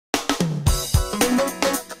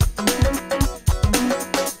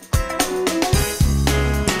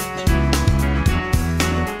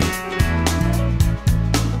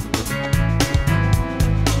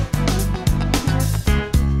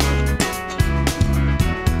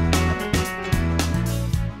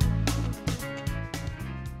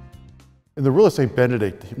In the Rule of St.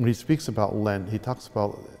 Benedict, when he speaks about Lent, he talks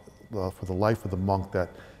about for the life of the monk that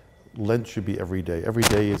Lent should be every day. Every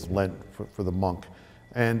day is Lent for the monk.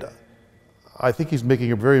 And I think he's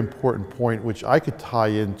making a very important point, which I could tie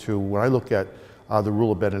into when I look at the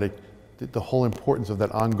Rule of Benedict, the whole importance of that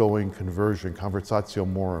ongoing conversion, conversatio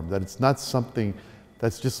morum, that it's not something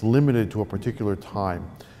that's just limited to a particular time.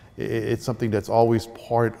 It's something that's always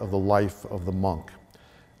part of the life of the monk.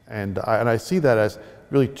 And I see that as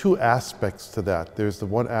really two aspects to that. There's the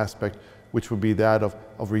one aspect which would be that of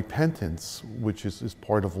repentance, which is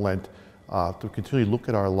part of Lent, to continually look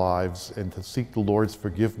at our lives and to seek the Lord's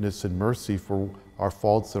forgiveness and mercy for our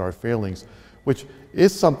faults and our failings, which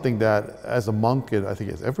is something that as a monk, and I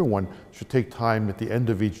think as everyone, should take time at the end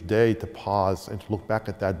of each day to pause and to look back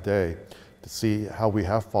at that day to see how we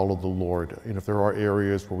have followed the Lord, and if there are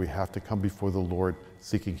areas where we have to come before the Lord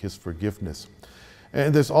seeking His forgiveness.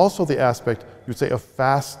 And there's also the aspect, you'd say, of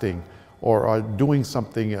fasting or doing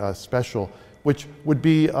something special, which would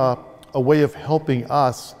be a way of helping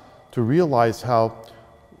us to realize how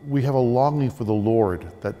we have a longing for the Lord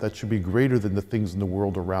that should be greater than the things in the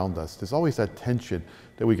world around us. There's always that tension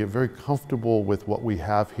that we get very comfortable with what we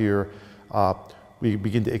have here. We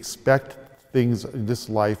begin to expect things in this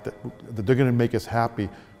life that they're going to make us happy,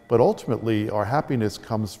 but ultimately our happiness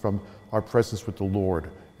comes from our presence with the Lord.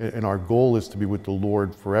 And our goal is to be with the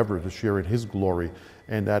Lord forever, to share in His glory.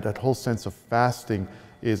 And that whole sense of fasting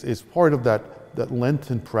is part of that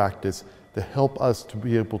Lenten practice to help us to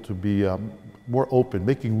be able to be more open,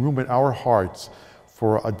 making room in our hearts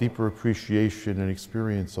for a deeper appreciation and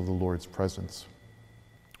experience of the Lord's presence.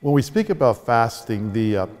 When we speak about fasting,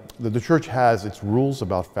 the Church has its rules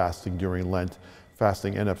about fasting during Lent,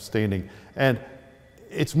 fasting and abstaining. And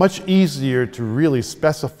it's much easier to really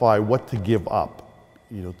specify what to give up.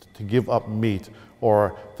 To give up meat,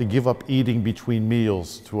 or to give up eating between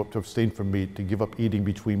meals, to abstain from meat, to give up eating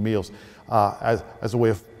between meals, as a way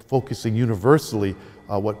of focusing universally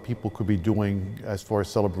what people could be doing as far as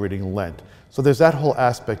celebrating Lent. So there's that whole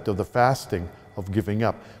aspect of the fasting, of giving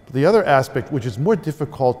up. But the other aspect, which is more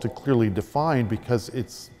difficult to clearly define because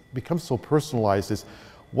it's become so personalized, is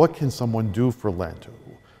what can someone do for Lent?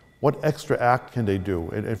 What extra act can they do?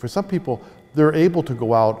 And for some people, they're able to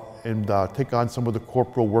go out and take on some of the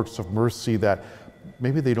corporal works of mercy that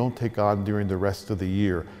maybe they don't take on during the rest of the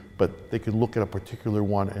year, but they can look at a particular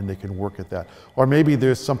one and they can work at that. Or maybe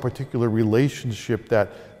there's some particular relationship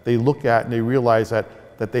that they look at and they realize that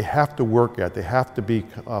they have to work at. They have to be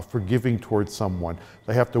forgiving towards someone.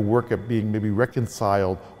 They have to work at being maybe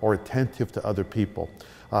reconciled or attentive to other people.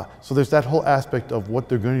 So there's that whole aspect of what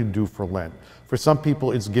they're going to do for Lent. For some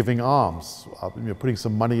people, it's giving alms, putting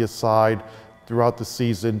some money aside throughout the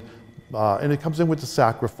season, and it comes in with the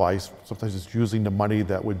sacrifice. Sometimes it's using the money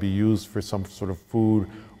that would be used for some sort of food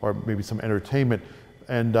or maybe some entertainment,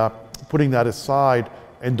 and putting that aside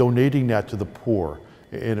and donating that to the poor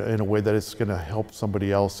in a way that it's going to help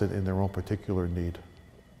somebody else in their own particular need.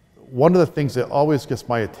 One of the things that always gets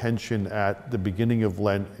my attention at the beginning of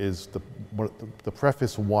Lent is the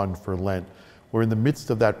preface 1 for Lent, where in the midst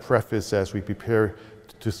of that preface, as we prepare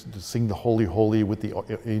to sing the Holy, Holy with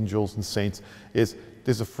the angels and saints,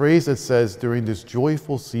 there's a phrase that says, during this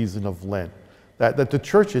joyful season of Lent, that the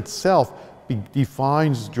Church itself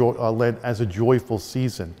defines Lent as a joyful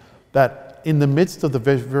season, that in the midst of the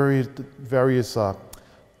various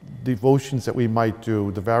devotions that we might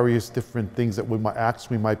do, the various different things acts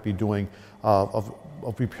we might be doing of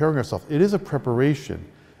preparing ourselves, it is a preparation.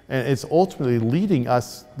 And it's ultimately leading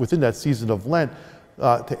us within that season of Lent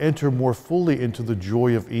to enter more fully into the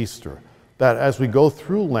joy of Easter. That as we go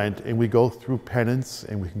through Lent and we go through penance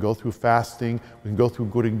and we can go through fasting, we can go through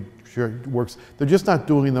good works, they're just not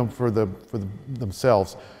doing them for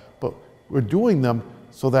themselves, but we're doing them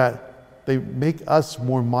so that they make us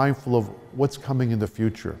more mindful of what's coming in the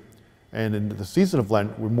future. And in the season of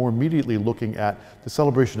Lent, we're more immediately looking at the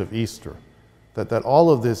celebration of Easter. That all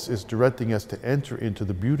of this is directing us to enter into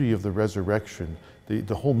the beauty of the resurrection,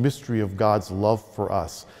 the whole mystery of God's love for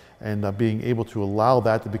us, and being able to allow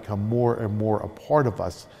that to become more and more a part of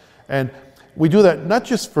us. And we do that not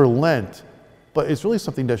just for Lent, but it's really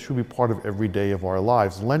something that should be part of every day of our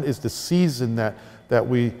lives. Lent is the season that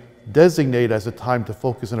we designate as a time to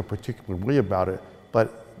focus in a particular way about it,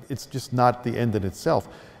 but it's just not the end in itself.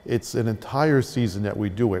 It's an entire season that we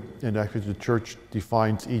do it. And actually the Church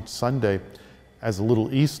defines each Sunday as a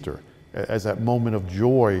little Easter, as that moment of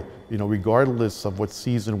joy, regardless of what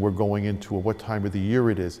season we're going into or what time of the year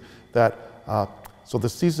it is. So the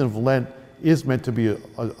season of Lent is meant to be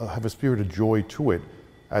have a spirit of joy to it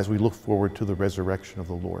as we look forward to the resurrection of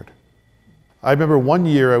the Lord. I remember one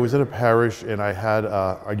year I was in a parish and I had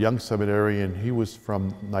a young seminarian. He was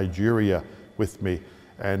from Nigeria with me,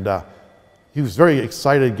 and he was very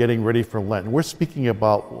excited getting ready for Lent. And we're speaking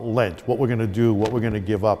about Lent, what we're going to do, what we're going to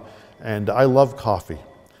give up. And I love coffee.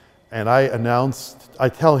 And I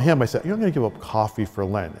tell him, I said, I'm going to give up coffee for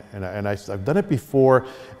Lent. And I've done it before,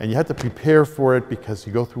 and you have to prepare for it because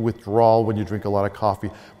you go through withdrawal when you drink a lot of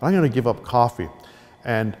coffee. But I'm going to give up coffee.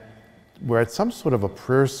 And we're at some sort of a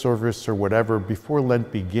prayer service or whatever before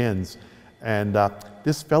Lent begins, and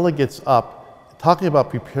this fella gets up talking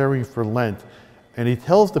about preparing for Lent, and he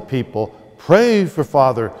tells the people, pray for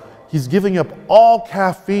Father. He's giving up all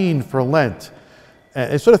caffeine for Lent.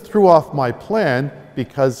 And it sort of threw off my plan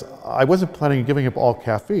because I wasn't planning on giving up all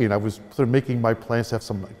caffeine. I was sort of making my plans to have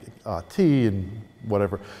some tea and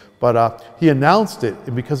whatever. But he announced it,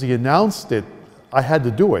 and because he announced it, I had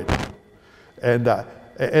to do it. And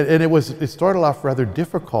it started off rather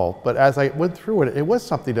difficult, but as I went through it, it was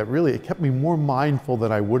something that really, it kept me more mindful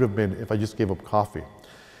than I would have been if I just gave up coffee.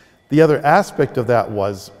 The other aspect of that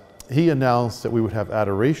was, he announced that we would have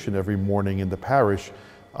adoration every morning in the parish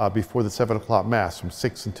before the 7 o'clock Mass, from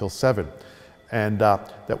 6 until 7. And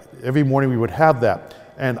that every morning we would have that.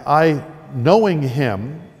 And I, knowing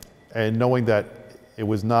him, and knowing that it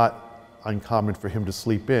was not uncommon for him to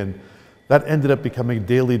sleep in, that ended up becoming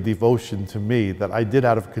daily devotion to me, that I did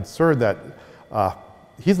out of concern that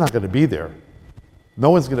he's not going to be there.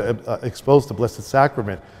 No one's going to expose the Blessed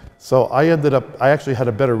Sacrament. So I actually had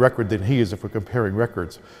a better record than he is if we're comparing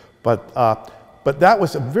records. But that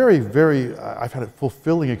was a very, very, I've had a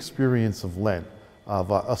fulfilling experience of Lent,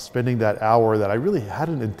 of spending that hour that I really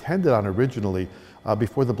hadn't intended on originally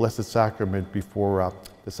before the Blessed Sacrament, before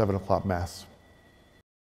the 7 o'clock Mass.